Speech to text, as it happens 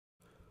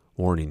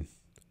Warning: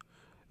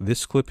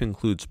 this clip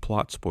includes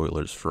plot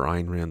spoilers for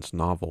Ayn Rand's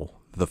novel,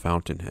 The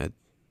Fountainhead.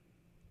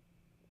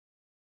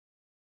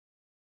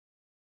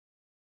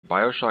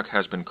 BioShock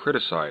has been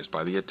criticized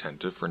by the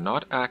attentive for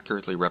not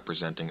accurately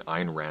representing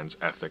Ayn Rand's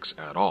ethics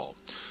at all,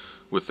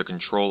 with the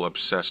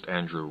control-obsessed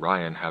Andrew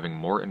Ryan having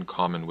more in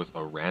common with a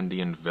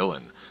Randian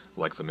villain,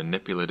 like the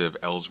manipulative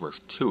Ellsworth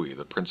Toohey,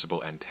 the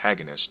principal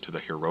antagonist to the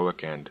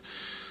heroic and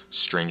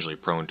strangely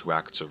prone to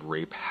acts of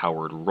rape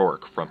Howard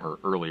Rourke from her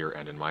earlier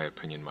and, in my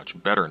opinion, much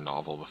better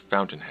novel, The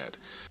Fountainhead.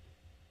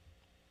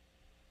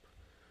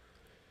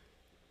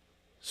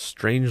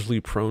 Strangely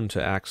prone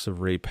to acts of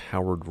rape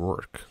Howard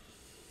Rourke.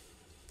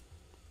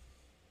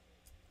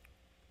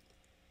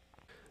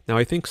 Now,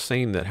 I think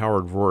saying that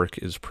Howard Rourke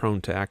is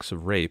prone to acts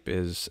of rape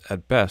is,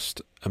 at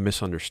best, a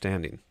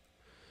misunderstanding.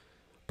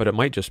 But it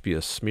might just be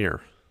a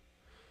smear.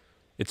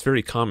 It's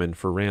very common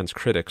for Rand's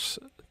critics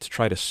to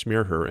try to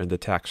smear her and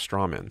attack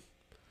strawmen.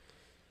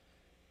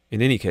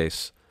 In any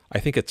case, I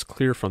think it's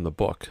clear from the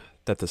book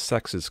that the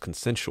sex is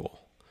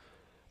consensual,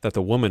 that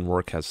the woman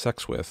Rourke has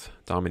sex with,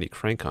 Dominique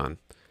Francon,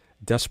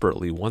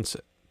 desperately wants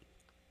it.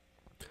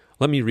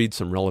 Let me read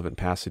some relevant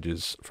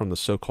passages from the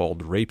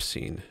so-called rape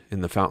scene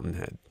in The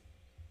Fountainhead.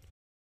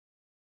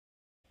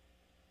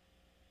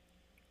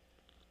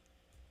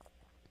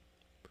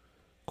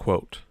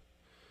 Quote,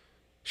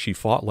 "She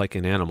fought like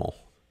an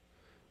animal,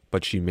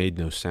 but she made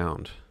no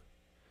sound.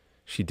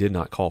 She did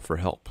not call for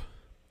help."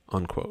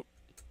 Unquote.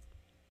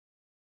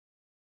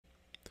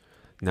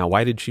 Now,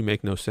 why did she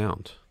make no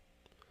sound?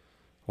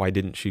 Why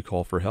didn't she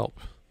call for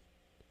help?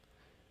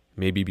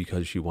 Maybe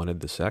because she wanted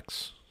the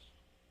sex?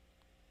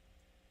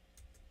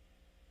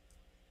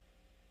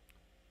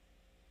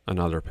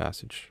 Another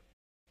passage.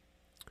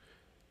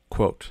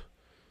 Quote,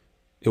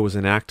 "It was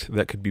an act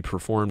that could be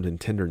performed in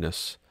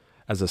tenderness,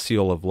 as a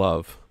seal of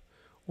love,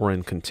 or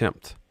in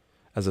contempt,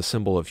 as a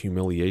symbol of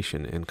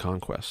humiliation and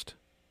conquest.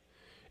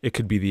 It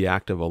could be the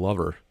act of a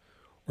lover,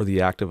 or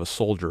the act of a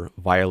soldier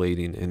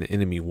violating an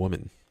enemy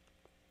woman.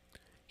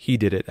 He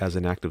did it as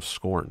an act of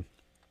scorn,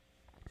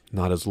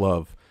 not as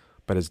love,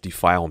 but as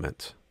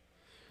defilement,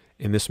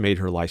 and this made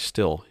her lie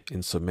still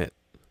and submit.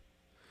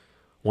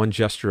 One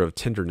gesture of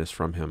tenderness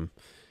from him,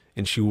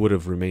 and she would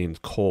have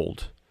remained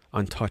cold,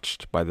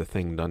 untouched by the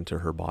thing done to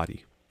her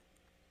body.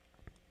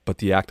 But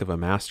the act of a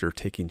master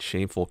taking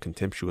shameful,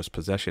 contemptuous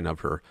possession of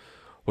her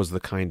was the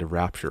kind of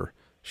rapture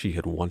she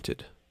had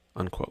wanted."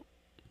 Unquote.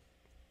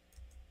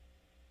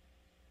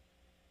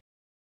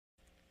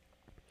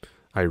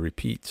 I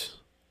repeat,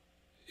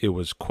 it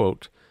was,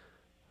 quote,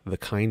 "the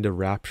kind of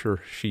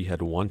rapture she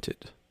had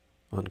wanted."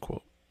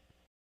 Unquote.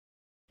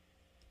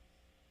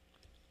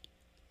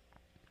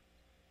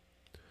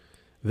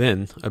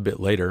 Then, a bit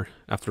later,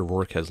 after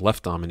Rourke has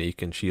left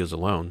Dominique and she is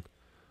alone,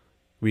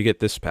 we get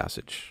this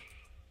passage.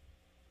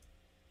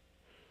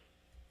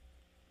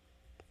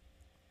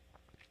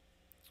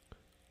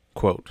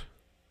 Quote,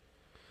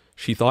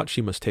 "She thought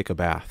she must take a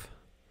bath.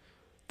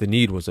 The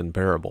need was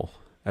unbearable,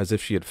 as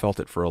if she had felt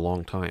it for a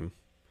long time.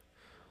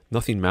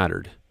 Nothing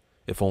mattered,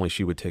 if only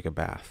she would take a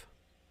bath.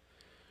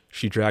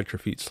 She dragged her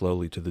feet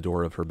slowly to the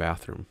door of her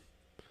bathroom.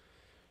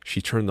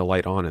 She turned the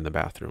light on in the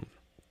bathroom.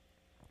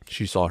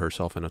 She saw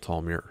herself in a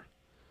tall mirror.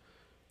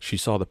 She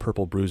saw the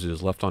purple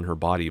bruises left on her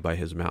body by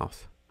his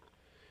mouth.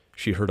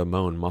 She heard a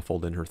moan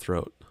muffled in her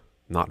throat,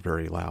 not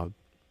very loud.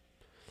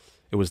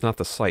 It was not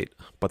the sight,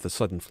 but the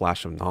sudden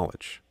flash of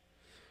knowledge.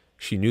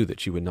 She knew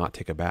that she would not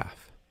take a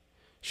bath.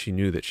 She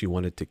knew that she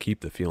wanted to keep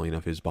the feeling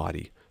of his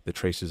body, the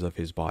traces of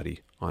his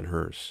body, on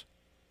hers."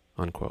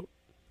 Unquote.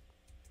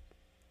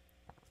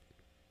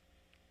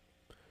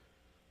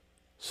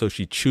 So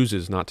she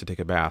chooses not to take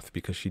a bath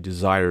because she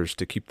desires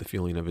to keep the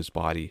feeling of his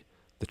body,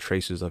 the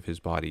traces of his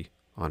body,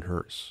 on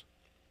hers.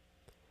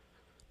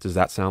 Does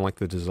that sound like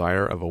the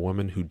desire of a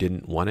woman who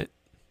didn't want it?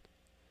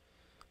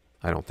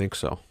 I don't think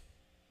so.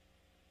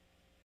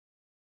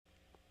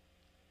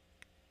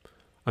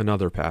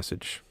 Another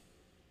passage.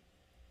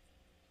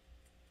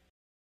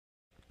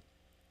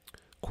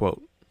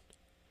 Quote,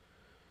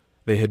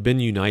 "They had been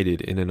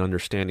united in an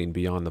understanding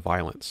beyond the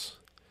violence,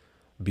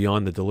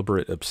 beyond the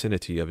deliberate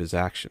obscenity of his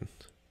action.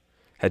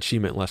 Had she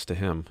meant less to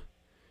him,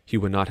 he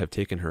would not have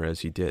taken her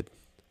as he did.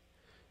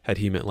 Had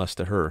he meant less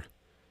to her,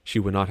 she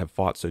would not have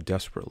fought so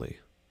desperately.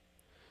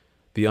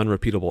 The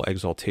unrepeatable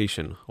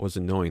exaltation was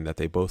in knowing that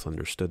they both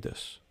understood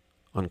this."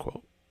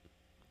 Unquote.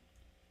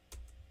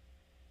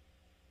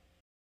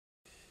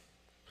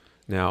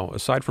 Now,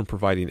 aside from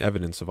providing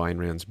evidence of Ayn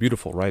Rand's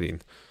beautiful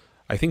writing,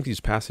 I think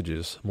these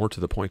passages, more to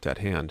the point at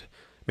hand,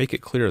 make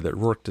it clear that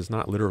Rourke does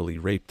not literally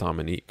rape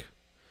Dominique.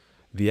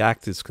 The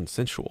act is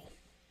consensual.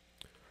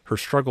 Her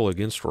struggle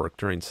against Rourke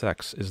during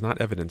sex is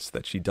not evidence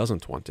that she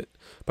doesn't want it,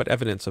 but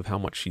evidence of how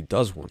much she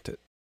does want it.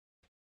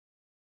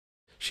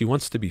 She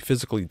wants to be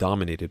physically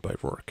dominated by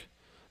Rourke.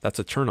 That's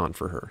a turn-on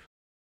for her.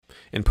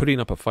 And putting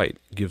up a fight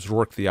gives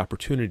Rourke the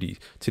opportunity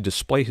to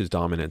display his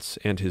dominance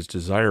and his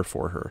desire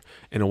for her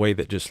in a way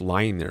that just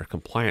lying there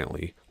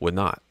compliantly would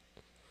not.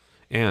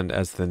 And,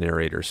 as the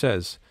narrator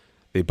says,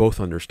 they both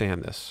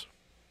understand this.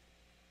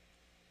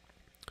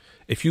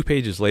 A few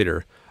pages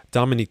later,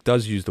 Dominique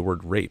does use the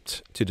word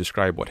raped to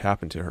describe what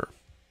happened to her.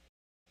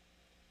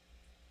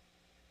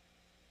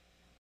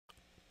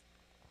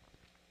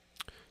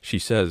 She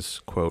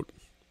says, quote,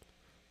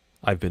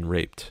 "I've been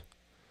raped.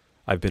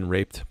 I've been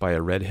raped by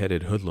a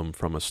red-headed hoodlum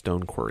from a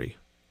stone quarry."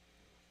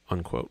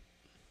 Unquote.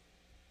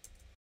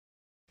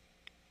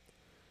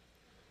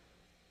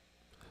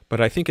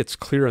 But I think it's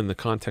clear in the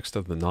context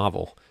of the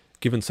novel,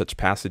 given such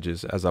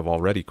passages as I've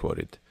already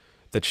quoted,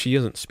 that she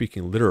isn't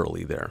speaking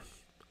literally there.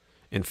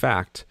 In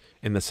fact,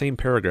 in the same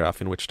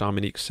paragraph in which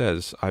Dominique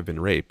says, "I've been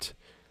raped,"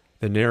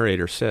 the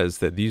narrator says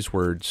that these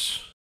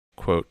words,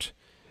 quote,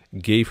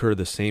 "gave her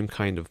the same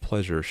kind of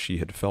pleasure she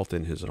had felt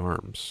in his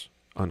arms,"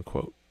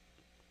 unquote.